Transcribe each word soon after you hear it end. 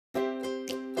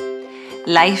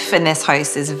Life in this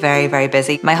house is very, very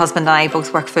busy. My husband and I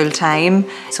both work full time,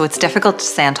 so it's difficult to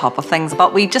stay on top of things,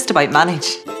 but we just about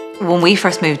manage. When we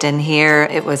first moved in here,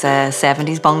 it was a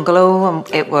 70s bungalow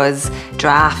and it was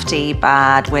drafty,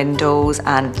 bad windows,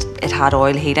 and it had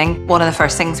oil heating. One of the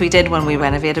first things we did when we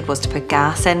renovated was to put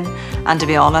gas in, and to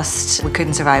be honest, we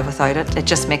couldn't survive without it. It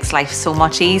just makes life so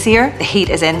much easier. The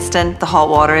heat is instant, the hot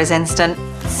water is instant.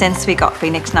 Since we got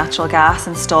Phoenix Natural Gas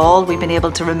installed, we've been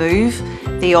able to remove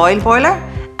the oil boiler,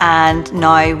 and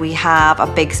now we have a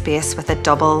big space with a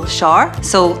double shower.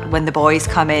 So when the boys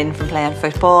come in from playing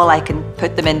football, I can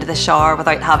put them into the shower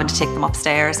without having to take them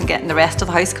upstairs and getting the rest of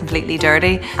the house completely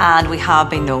dirty. And we have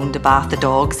been known to bath the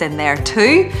dogs in there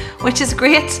too, which is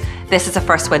great. This is the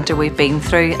first winter we've been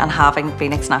through, and having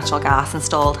Phoenix Natural Gas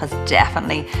installed has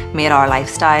definitely made our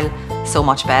lifestyle so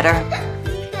much better.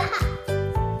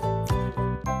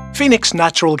 Phoenix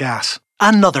Natural Gas,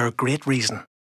 another great reason.